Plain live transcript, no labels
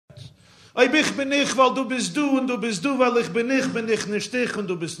Ob ich bin ich, weil du bist du, und du bist du, weil ich nicht ich, und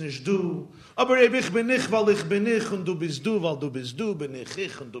du bist nicht du. Aber ob ich bin ich, weil ich bin ich, und du bist du, weil du bist du, bin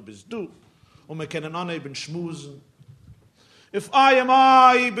ich, und du bist du. Und wir können anheben schmusen. If I am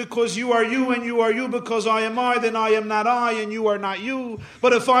I because you are you and you are you because I am I, then I am not I and you are not you.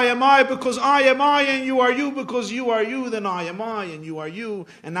 But if I am I because I am I and you are you because you are you, then I am I and you are you.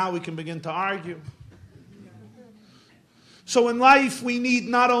 And now we can begin to argue. So in life we need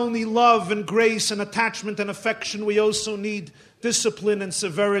not only love and grace and attachment and affection, we also need discipline and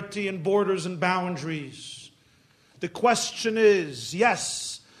severity and borders and boundaries. The question is,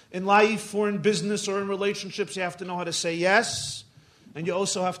 yes, in life or in business or in relationships, you have to know how to say yes, and you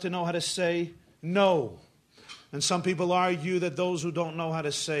also have to know how to say no. And some people argue that those who don't know how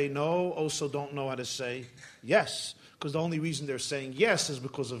to say no also don't know how to say yes, because the only reason they're saying yes is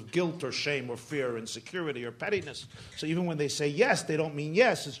because of guilt or shame or fear or insecurity or pettiness. So even when they say yes, they don't mean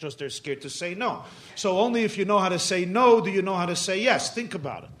yes, it's just they're scared to say no. So only if you know how to say no do you know how to say yes. Think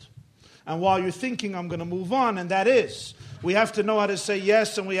about it. And while you're thinking, I'm going to move on, and that is, we have to know how to say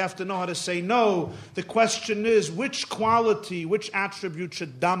yes and we have to know how to say no. The question is, which quality, which attribute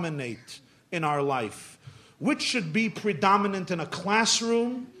should dominate in our life? Which should be predominant in a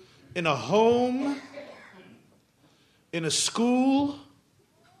classroom, in a home, in a school,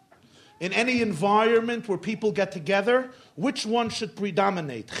 in any environment where people get together? Which one should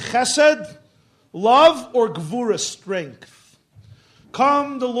predominate? Chesed, love, or gvura, strength?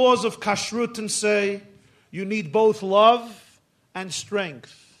 Come the laws of kashrut and say, you need both love and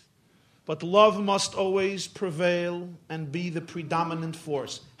strength. But love must always prevail and be the predominant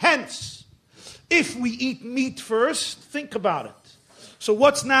force. Hence, if we eat meat first, think about it. So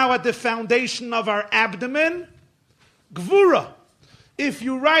what's now at the foundation of our abdomen? Gvura. If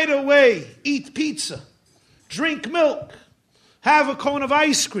you right away eat pizza, drink milk, have a cone of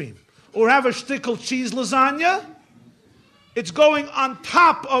ice cream, or have a shtickle cheese lasagna, it's going on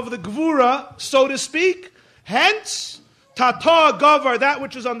top of the gvura, so to speak. Hence, tata gavar, that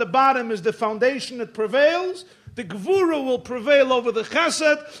which is on the bottom is the foundation that prevails. The gvura will prevail over the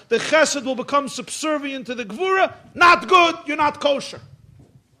chesed. The chesed will become subservient to the gvura. Not good, you're not kosher.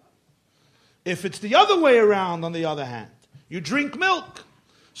 If it's the other way around, on the other hand, you drink milk.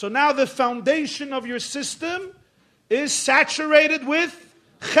 So now the foundation of your system is saturated with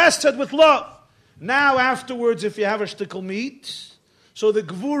chesed, with love. Now afterwards, if you have a shtickle meat, so the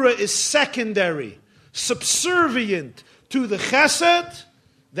gvura is secondary, subservient to the chesed.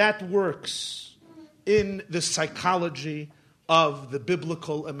 That works in the psychology of the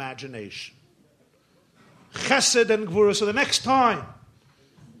biblical imagination. Chesed and gvura. So the next time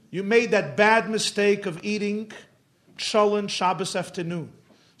you made that bad mistake of eating cholent Shabbos afternoon,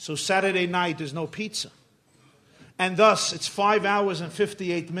 so Saturday night there's no pizza, and thus it's 5 hours and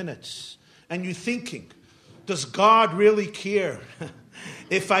 58 minutes, and you're thinking, does God really care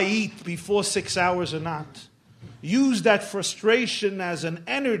if I eat before 6 hours or not? Use that frustration as an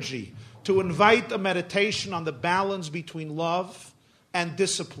energy to invite a meditation on the balance between love and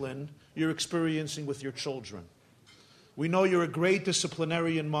discipline you're experiencing with your children. We know you're a great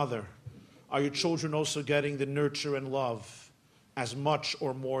disciplinarian mother. Are your children also getting the nurture and love as much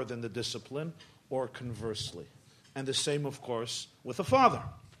or more than the discipline, or conversely? And the same, of course, with a father.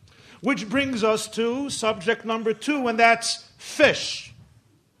 Which brings us to subject number 2, and that's fish.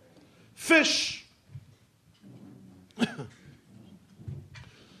 Fish.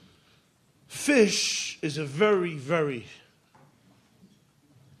 Fish is a very, very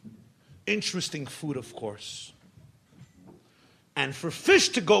interesting food, of course. And for fish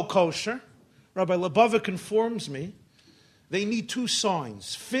to go kosher, Rabbi Lubavitch informs me, they need 2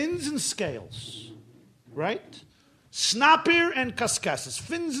 signs, fins and scales, right? Snapir and kaskasses,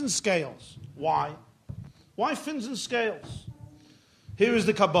 fins and scales. Why? Why fins and scales? Here is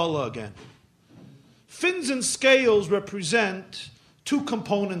the Kabbalah again. Fins and scales represent 2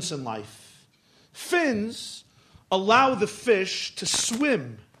 components in life. Fins allow the fish to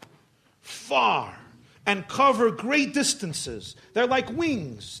swim far and cover great distances. They're like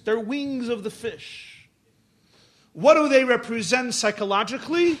wings. They're wings of the fish. What do they represent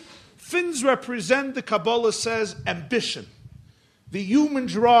psychologically? Fins represent, the Kabbalah says, ambition. The human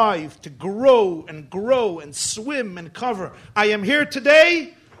drive to grow and swim and cover. I am here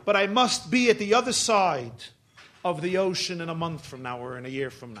today, but I must be at the other side of the ocean in a month from now or in a year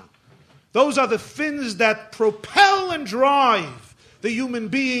from now. Those are the fins that propel and drive the human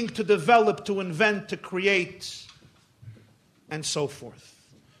being to develop, to invent, to create, and so forth.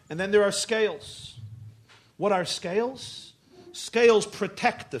 And then there are scales. What are scales? Scales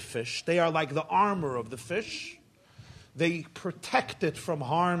protect the fish. They are like the armor of the fish. They protect it from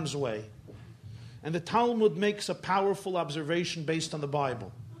harm's way. And the Talmud makes a powerful observation based on the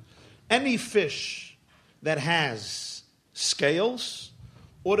Bible. Any fish that has scales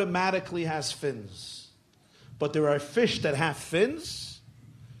automatically has fins. But there are fish that have fins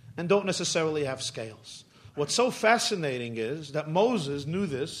and don't necessarily have scales. What's so fascinating is that Moses knew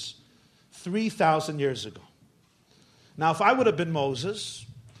this 3,000 years ago. Now, if I would have been Moses,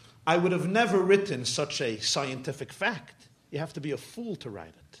 I would have never written such a scientific fact. You have to be a fool to write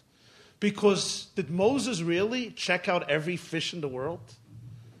it. Because did Moses really check out every fish in the world?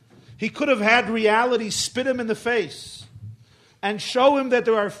 He could have had reality spit him in the face and show him that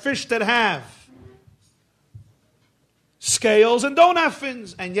there are fish that have scales and don't have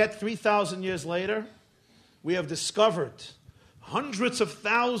fins. And yet 3,000 years later, we have discovered hundreds of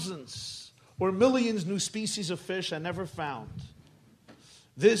thousands or millions new species of fish and never found.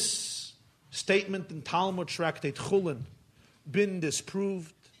 This statement in Talmud Tractate Chulin been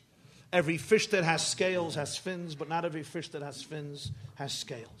disproved. Every fish that has scales has fins, but not every fish that has fins has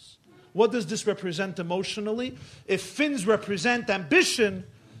scales. What does this represent emotionally? If fins represent ambition,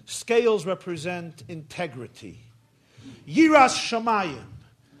 scales represent integrity. Yiras Shamayim,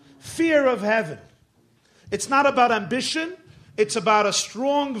 fear of heaven. It's not about ambition. It's about a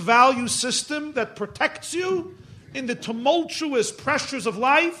strong value system that protects you in the tumultuous pressures of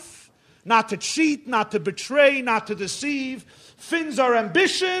life, not to cheat, not to betray, not to deceive. Fins are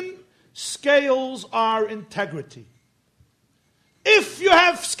ambition, scales are integrity. If you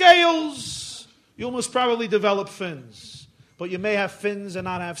have scales, you'll most probably develop fins. But you may have fins and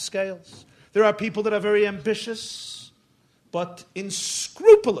not have scales. There are people that are very ambitious, but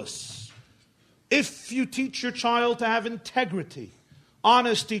unscrupulous. If you teach your child to have integrity,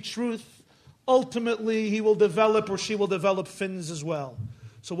 honesty, truth, ultimately he will develop or she will develop fins as well.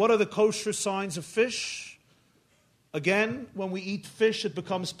 So what are the kosher signs of fish? Again, when we eat fish, it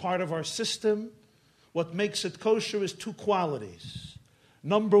becomes part of our system. What makes it kosher is two qualities.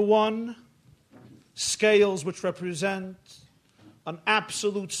 Number one, scales which represent an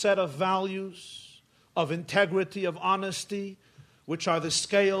absolute set of values, of integrity, of honesty, which are the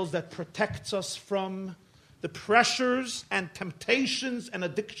scales that protects us from the pressures and temptations and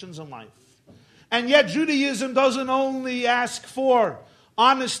addictions in life. And yet Judaism doesn't only ask for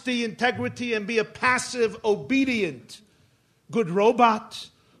honesty, integrity, and be a passive, obedient, good robot,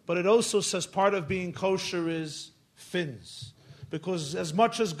 but it also says part of being kosher is fins. Because as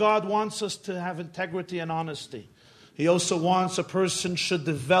much as God wants us to have integrity and honesty, He also wants a person should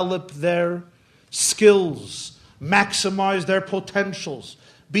develop their skills, maximize their potentials,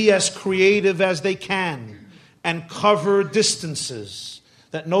 be as creative as they can, and cover distances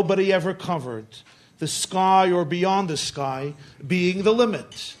that nobody ever covered. The sky or beyond the sky being the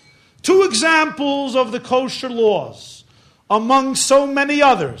limit. Two examples of the kosher laws, among so many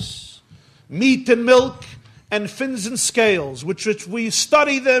others, meat and milk and fins and scales, which we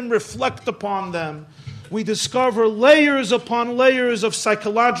study them, reflect upon them, we discover layers upon layers of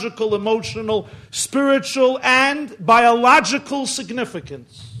psychological, emotional, spiritual, and biological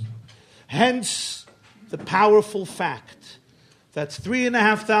significance. Hence, the powerful fact that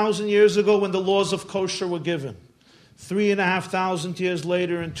 3,500 years ago when the laws of kosher were given, 3,500 years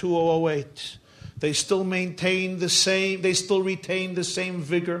later in 2008, they still retain the same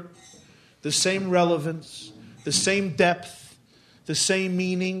vigor, the same relevance, the same depth, the same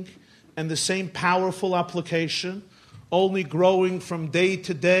meaning, and the same powerful application, only growing from day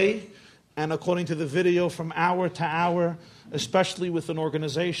to day, and according to the video, from hour to hour, especially with an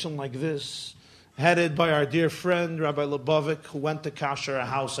organization like this, headed by our dear friend, Rabbi Lubavitch, who went to kasher a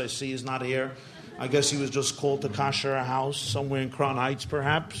house. I see he's not here. I guess he was just called to kasher a house, somewhere in Crown Heights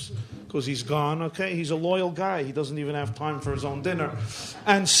perhaps, because he's gone. Okay, he's a loyal guy. He doesn't even have time for his own dinner.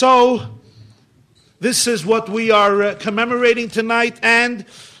 And so, this is what we are commemorating tonight and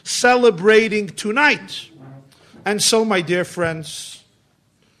celebrating tonight. And so, my dear friends,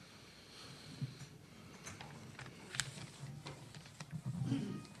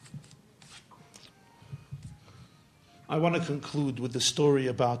 I want to conclude with the story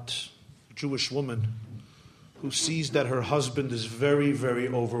about a Jewish woman who sees that her husband is very, very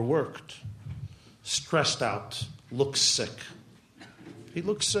overworked, stressed out, looks sick. He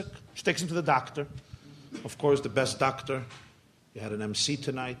looks sick. She takes him to the doctor. Of course, the best doctor. He had an MC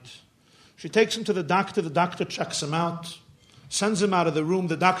tonight. She takes him to the doctor checks him out, sends him out of the room.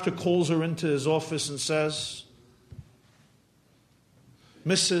 The doctor calls her into his office and says,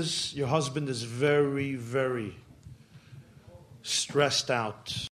 Mrs., your husband is very, very stressed out.